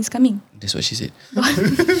 That's what she said.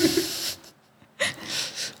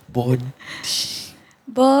 Body.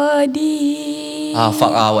 Body.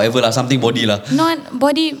 Whatever lah. Something body lah.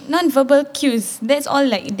 Non-verbal cues. That's all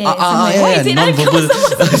like there. yeah, Why is it non-verbal.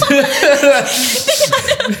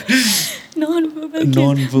 Non-verbal cues.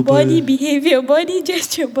 Non-verbal. Body behavior. Body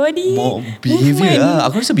gesture. Body Behavior movement.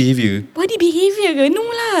 Aku rasa behavior. Body behavior ke? No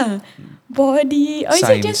lah. Body. Or is it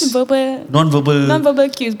Science. just verbal? Non-verbal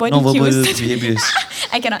cues. Body non-verbal cues. behaviors.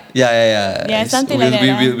 I cannot. Yeah. Yeah, something we'll, like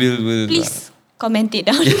that. We'll, Please comment it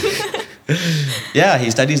down. yeah, he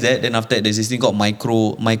studies that. Then after that, there's this thing called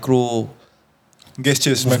micro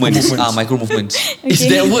Gestures. movements. Micro movements. Micro movements. Okay. Is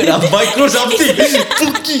that word? Micro something.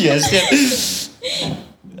 Pookie.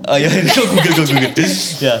 Yeah, go Google.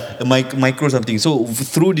 Yeah, micro something. So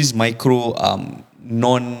through this micro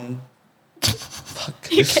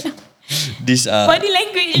this Body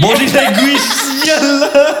language. body language.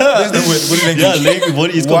 That's the word. Body language. Yeah,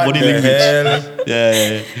 body is called What body the language. hell?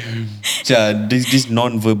 Yeah. This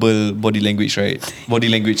non-verbal body language, right? Body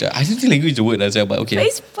language. I don't think language is the word, but okay. But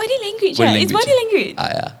it's body language. It's body language.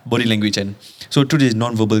 Yeah. Body language. And so through these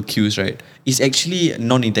non-verbal cues, right, it's actually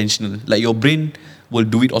non-intentional. Like your brain will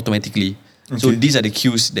do it automatically. So Okay. these are the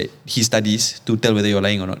cues that he studies to tell whether you're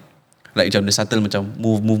lying or not. Like macam the subtle macam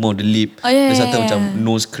movement of the lip, Oh, yeah, the subtle yeah, macam yeah.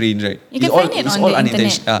 nose crane, right? You can find it on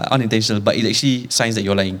the unintentional, but it's actually signs that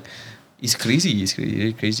you're lying. It's crazy. It's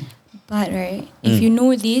really crazy. But right, if you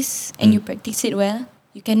know this and you practice it well,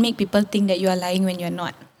 you can make people think that you are lying when you're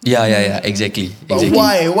not. Yeah. Exactly. But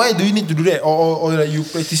why? Why do you need to do that? Or like you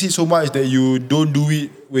practice it so much that you don't do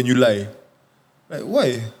it when you lie? Like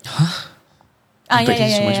why?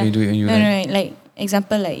 practice so much when you do it when you no, lie. no, like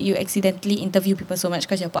example, like you accidentally interview people so much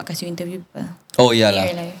because your podcast you interview people. Oh yeah In lah.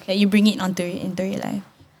 real life. Like you bring it into real life.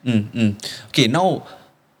 Okay, now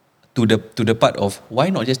to the part of why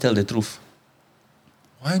not just tell the truth?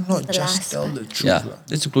 Why not The just last tell one. the truth? Yeah, Lah?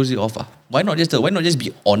 let's close it off. Why not just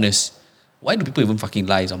be honest? Why do people even fucking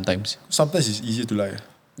lie sometimes? Sometimes it's easier to lie.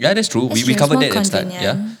 Yeah, that's true. That's We true, covered it's that more at start. convenient.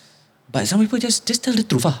 Yeah. But some people just tell the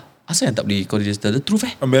truth. Asal yang tak boleh kau just tell the truth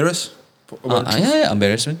Embarrassed? About the truth? Yeah,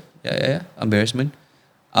 embarrassment. Yeah. Embarrassment.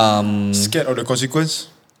 Scared of the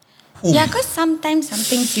consequence? Yeah, because sometimes some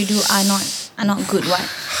things you do are not good. What?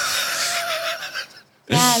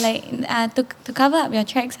 Yeah, like to cover up your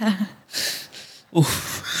tracks.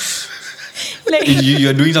 Like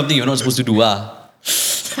You're doing something you're not supposed to do.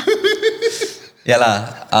 Yeah lah.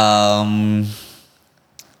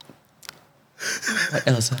 What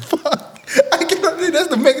else? I cannot read. That's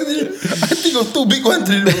the max. I think of two big ones.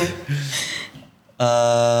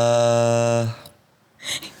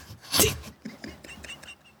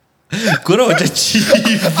 Korang macam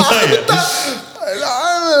cibai.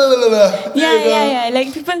 yeah,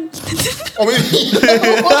 like people. Or maybe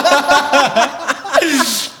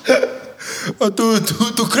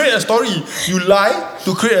to create a story. You lie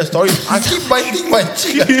to create a story. I keep biting my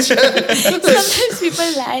cheek. Sometimes people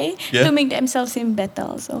lie Yeah. to make themselves seem better.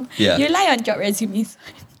 Also, Yeah. you lie on job resumes.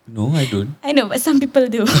 No, I don't. I know, but some people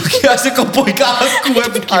do. Asal kau point kat aku.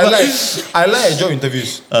 I lie at job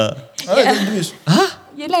interviews. I like job interviews.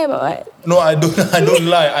 You lie about what? No, I don't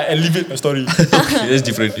lie. I elevate my story. Okay, that's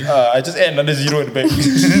different. I just add another zero at the back.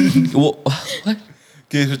 What?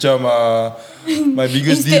 Okay, so macam my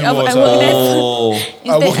biggest Instead deal of was I work there. Oh,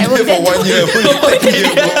 I worked there for 1 year.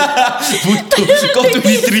 butuh. Kau tu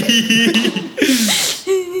B3.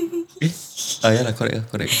 Yeah lah,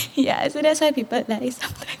 correct. Yeah, so that's why people lie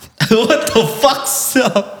sometimes. What the fuck,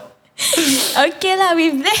 up? Okay lah,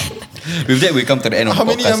 with that. With that, we come to the end of How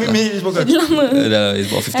the many podcast. minutes is podcast? Lama. It's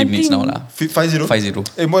about 15 I minutes think- now lah. 50?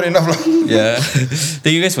 50. More than enough lah. Yeah.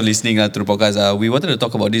 Thank you guys for listening to the podcast. We wanted to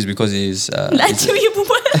talk about this because it's Laju you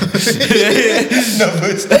buat.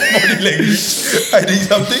 Nervous. Body language. Hiding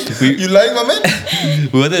something. You lying, my man?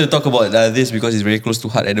 we wanted to talk about this because it's very close to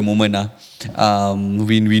heart at the moment.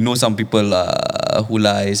 We know some people who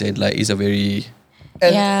lies and like it's a very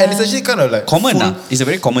And it's actually kind of like Common It's a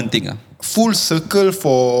very common thing full circle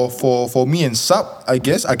for me and Sub, I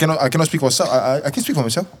guess. I cannot speak for Sub. I can speak for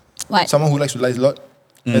myself. What? Someone who likes to lie a lot,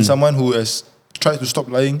 and someone who has tried to stop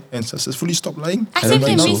lying and successfully stopped lying. Same,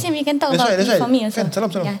 Right now. you can talk That's about right, that's it right. for me also. Kan, salam.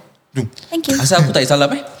 Yeah. Jom. Thank you. Asal aku tak salam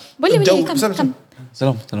Boleh, Jauh, come. salam.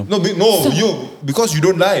 Salam No, you because you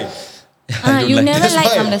don't lie. You like- never That's lied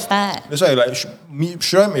why. from the start. That's why like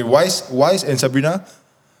Shram, Wise and Sabrina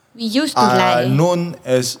We used to are lie. known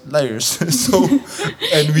as liars. So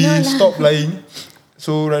and we No lah. stopped lying.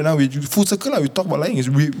 So right now we full circle we talk about lying.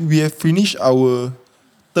 We have finished our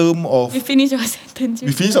term of We finished our sentence.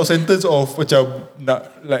 we finished our sentence of macam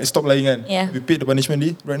nak like stop lying kan. Yeah. We paid the punishment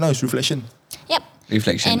day. Right now it's reflection. Yep.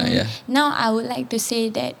 Reflection And yeah. now I would like to say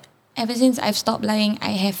that ever since I've stopped lying,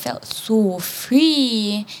 I have felt so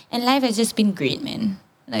free. And life has just been great, man.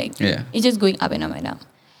 Like, Yeah. it's just going up and up and up.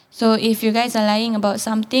 So if you guys are lying about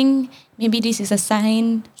something, maybe this is a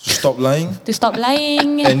sign Stop lying. to stop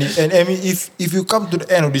lying. And I mean, if you come to the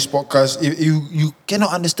end of this podcast, if you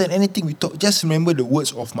cannot understand anything we talk, just remember the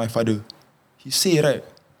words of my father. He say right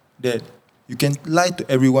that you can lie to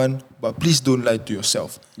everyone, but please don't lie to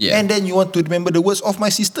yourself. Yeah. And then you want to remember the words of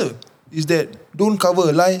my sister. Is that don't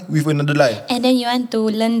cover a lie with another lie. And then you want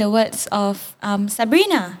to learn the words of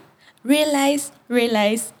Sabrina. Realize.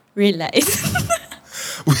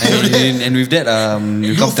 And with that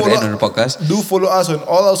we come to the end of the podcast. Do follow us on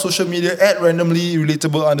all our social media at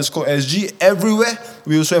randomlyrelatable_SG everywhere.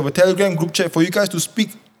 We also have a Telegram group chat for you guys to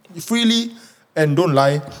speak freely and don't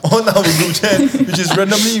lie on our group chat, which is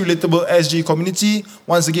Randomly Relatable SG community.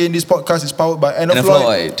 Once again, this podcast is powered by Anna Floyd.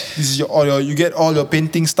 Floyd. This is you get all your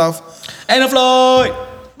painting stuff. Anna Floyd.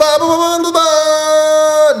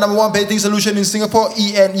 Number one painting solution in Singapore,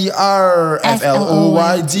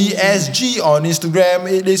 ENERFLOYDSG on Instagram.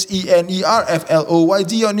 It is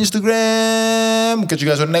ENERFLOYD on Instagram. Catch you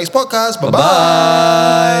guys on the next podcast.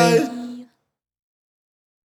 Bye-bye.